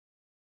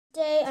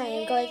Today I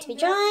am going to be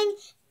drawing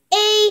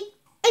a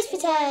ice Oh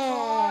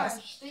my princess.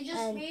 gosh, they just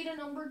And made a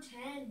number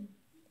 10.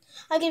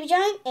 I'm going to be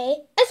drawing a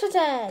ice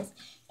princess.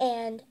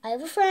 And I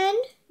have a friend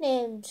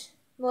named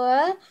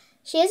Laura.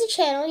 She has a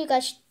channel. You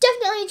guys should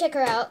definitely check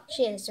her out.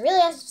 She has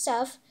really awesome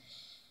stuff.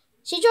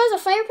 She draws a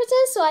fire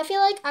princess, so I feel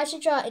like I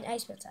should draw an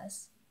ice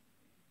princess.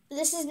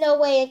 This is no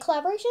way a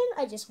collaboration.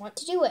 I just want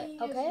to do it,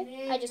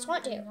 okay? I just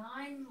want to. Like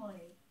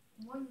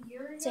 1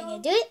 year ago. So I'm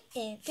going to do it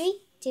in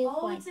 3, 2,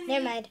 1.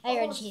 Never mind. I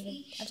already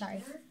cheated. I'm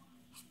sorry.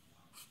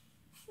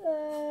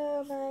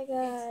 Oh my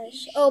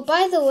gosh. Oh,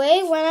 by the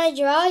way, when I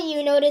draw,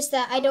 you notice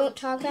that I don't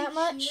talk that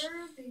much.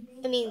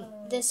 I mean,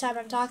 this time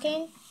I'm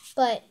talking,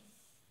 but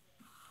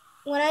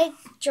when I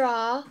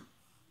draw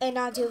and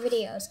not do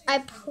videos, I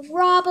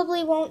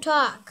probably won't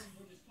talk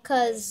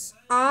because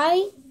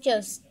I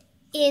just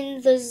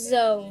in the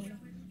zone.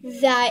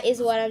 That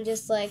is what I'm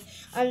just like,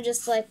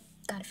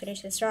 gotta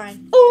finish this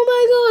drawing. Oh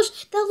my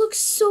gosh, that looks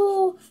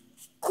so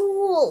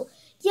cool.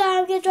 Yeah,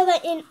 I'm gonna draw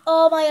that in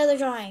all my other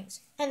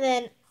drawings. And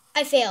then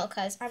I fail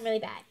because I'm really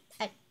bad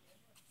at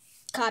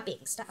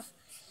copying stuff.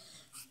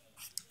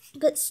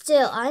 But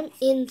still, I'm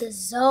in the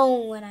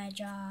zone when I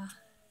draw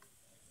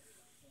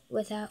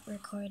without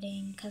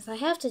recording because I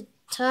have to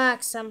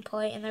talk some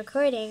point in the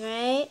recording,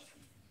 right?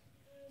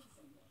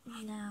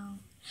 No.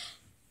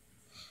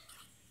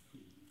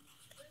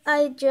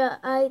 I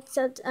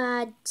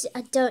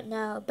don't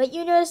know. But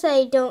you notice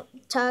I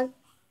don't talk.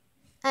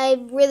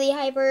 I'm really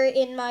hyper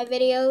in my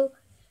video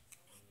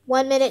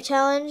 1 minute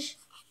challenge.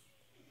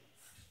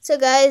 So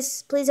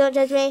guys, please don't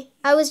judge me.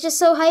 I was just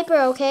so hyper,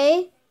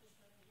 okay?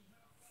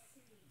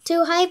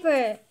 Too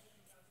hyper.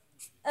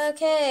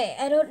 Okay,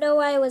 I don't know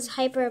why I was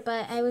hyper,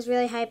 but I was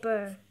really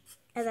hyper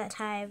at that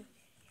time.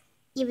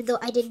 Even though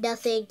I did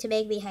nothing to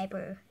make me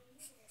hyper.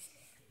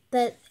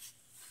 But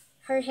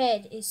her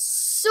head is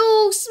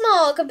so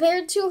small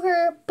compared to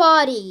her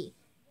body.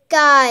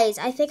 Guys,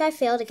 I think I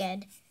failed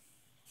again.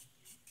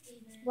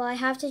 Well, I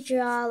have to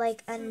draw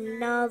like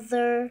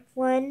another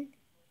one.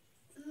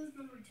 This is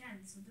number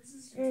 10, so this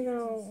is. I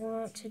don't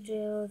want to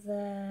do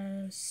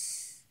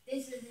this.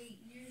 This is 8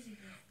 years ago.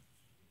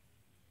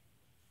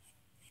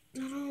 I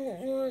don't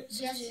want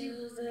to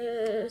do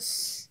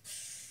this.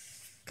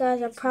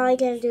 Guys, I'm probably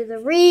going to do the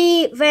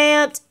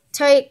revamped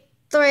type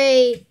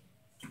 3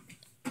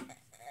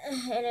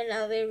 in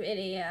another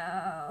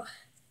video.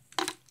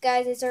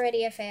 Guys, it's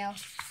already a fail.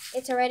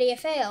 It's already a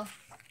fail.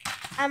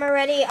 I'm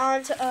already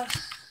on to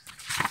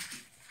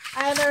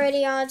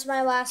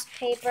my last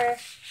paper.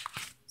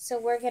 So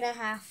we're going to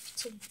have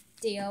to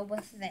deal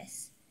with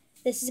this.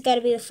 This is going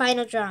to be the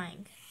final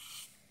drawing.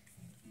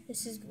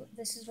 This is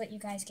what you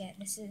guys get.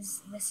 This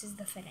is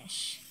the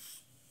finish.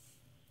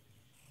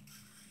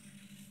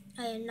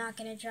 I am not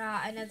going to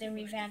draw another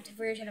revamped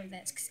version of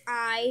this because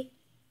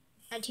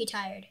I'm too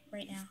tired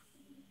right now.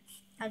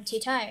 I'm too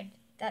tired.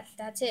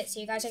 That's it. So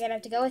you guys are going to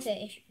have to go with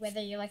it,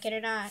 whether you like it or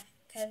not,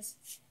 because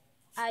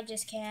I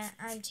just can't.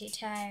 I'm too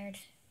tired.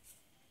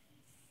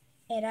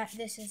 And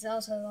this is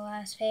also the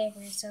last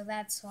paper, so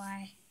that's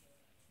why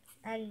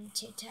I'm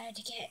too tired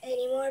to get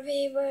any more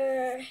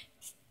paper.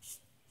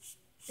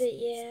 But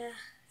yeah,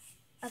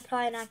 I'm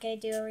probably not going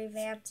to do a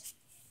revamped.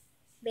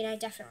 I mean, I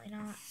definitely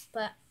not.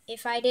 But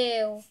if I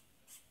do,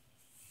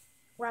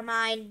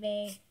 remind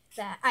me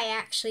that I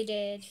actually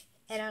did.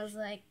 And I was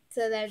like,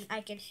 so then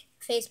I can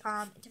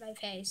facepalm into my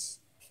face.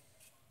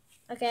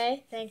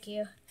 Okay? Thank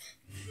you.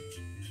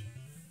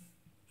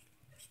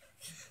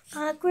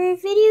 Awkward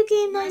video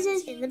game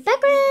noises in the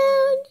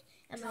background.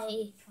 And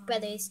my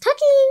brother is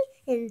talking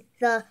in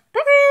the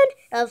background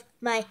of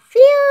my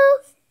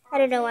video. I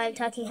don't know why I'm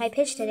talking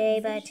high-pitched today,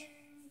 but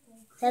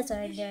that's what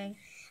I'm doing.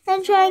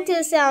 I'm trying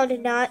to sound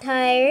not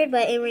tired,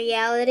 but in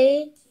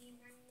reality,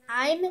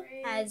 I'm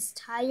as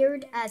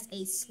tired as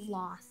a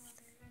sloth.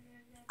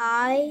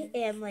 I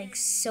am like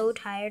so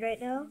tired right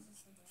now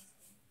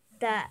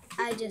that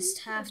I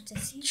just have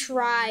to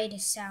try to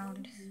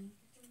sound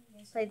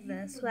like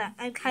this. But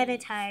I'm kind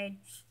of tired.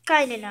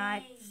 Kind of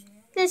not.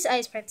 This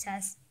ice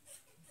princess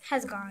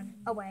has gone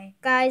away.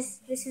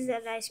 Guys, this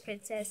isn't an ice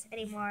princess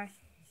anymore.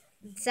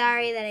 I'm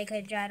sorry that I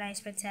couldn't draw an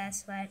ice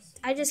princess, but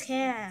I just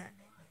can't.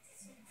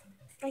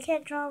 I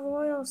can't draw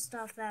royal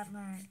stuff that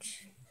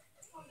much.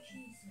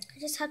 I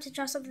just have to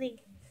draw something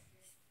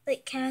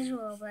like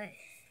casual, but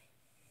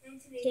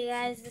okay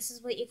guys, this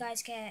is what you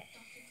guys get.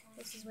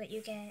 This is what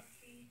you get.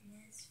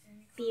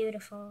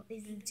 Beautiful,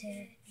 isn't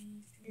it?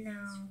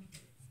 No.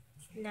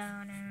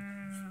 No, no, no,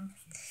 no, no.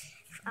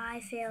 If I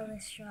fail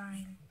this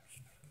drawing,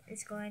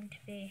 it's going to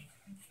be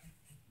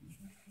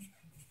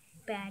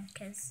bad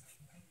because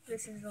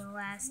this is the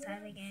last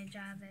time I'm going to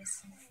draw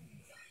this.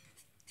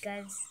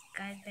 Guys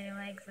better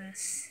like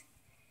this.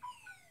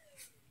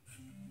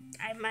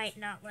 I might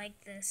not like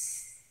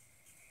this.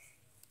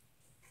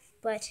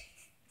 But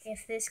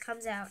if this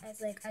comes out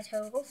as like a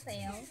total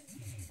fail,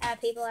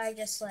 and people are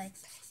just like,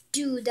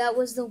 dude, that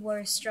was the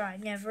worst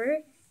drawing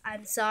ever.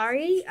 I'm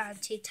sorry. I'm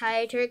too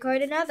tired to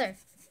record another.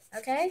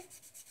 Okay?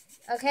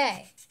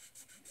 Okay.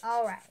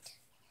 All right.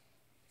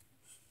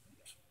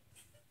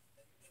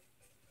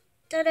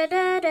 Da, da,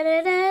 da, da,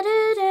 da, da,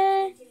 da,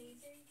 da.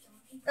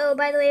 Oh,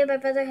 by the way, my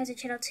brother has a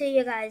channel too.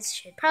 You guys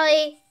should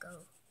probably go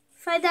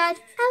find that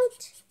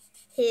out.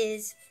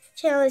 His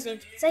channel is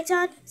named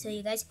Zyxon, so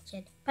you guys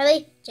should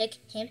probably check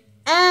him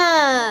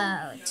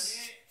out.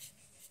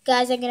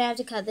 Guys, I'm gonna have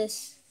to cut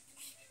this.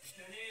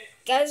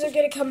 Guys are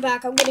gonna come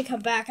back. I'm gonna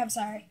come back. I'm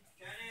sorry.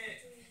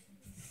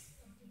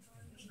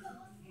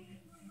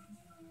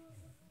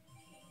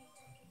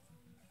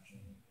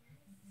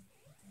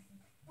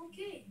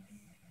 Okay.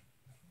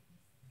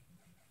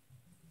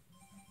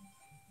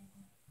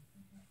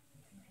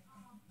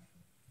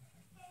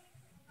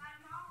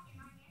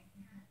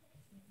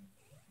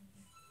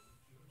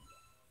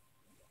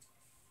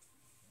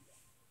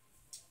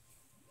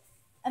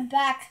 I'm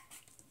back.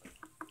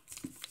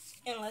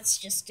 And let's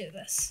just do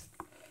this.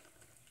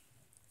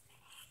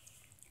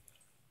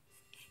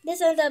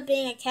 This ends up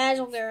being a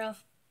casual girl.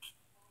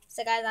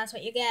 So guys, that's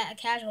what you get, a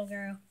casual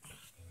girl.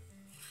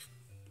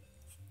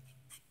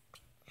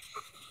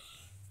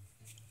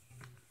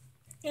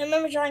 I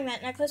remember drawing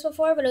that necklace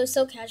before, but it was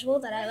so casual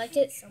that I liked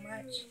it so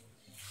much.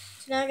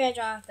 So now I'm going to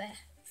draw the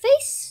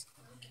face.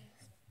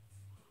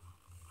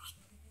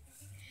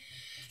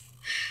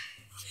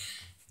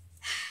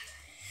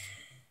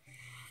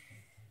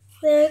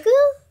 There we go.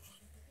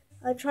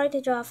 I'm trying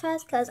to draw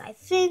fast because I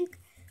think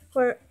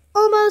we're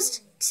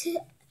almost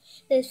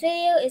this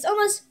video is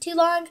almost too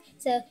long,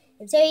 so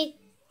I'm sorry.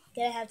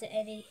 Gonna have to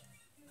edit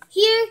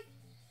here.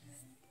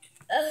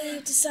 I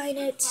have to sign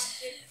it.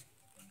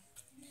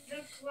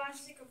 The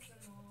classic of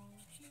them all.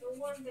 The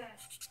one that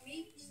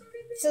me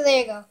started with. So there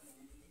you go.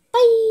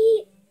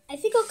 Bye. I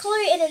think I'll color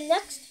it in the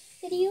next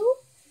video.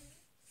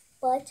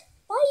 But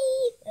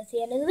bye. That's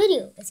the end of the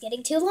video. It's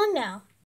getting too long now.